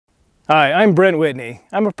Hi, I'm Brent Whitney.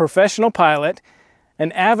 I'm a professional pilot,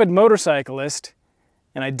 an avid motorcyclist,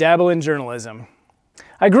 and I dabble in journalism.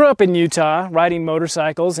 I grew up in Utah riding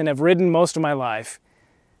motorcycles and have ridden most of my life.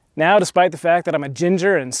 Now, despite the fact that I'm a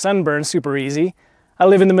ginger and sunburn super easy, I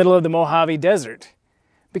live in the middle of the Mojave Desert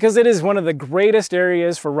because it is one of the greatest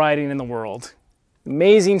areas for riding in the world.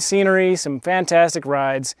 Amazing scenery, some fantastic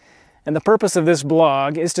rides, and the purpose of this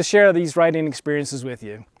blog is to share these riding experiences with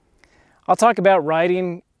you. I'll talk about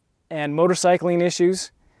riding and motorcycling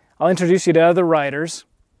issues. I'll introduce you to other riders.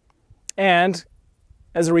 And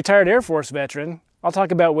as a retired Air Force veteran, I'll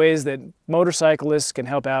talk about ways that motorcyclists can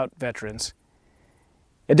help out veterans.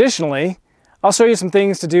 Additionally, I'll show you some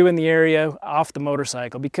things to do in the area off the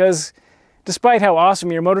motorcycle because despite how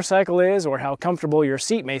awesome your motorcycle is or how comfortable your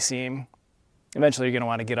seat may seem, eventually you're going to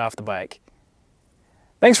want to get off the bike.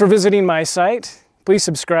 Thanks for visiting my site. Please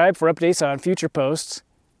subscribe for updates on future posts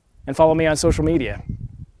and follow me on social media.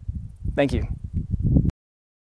 Thank you.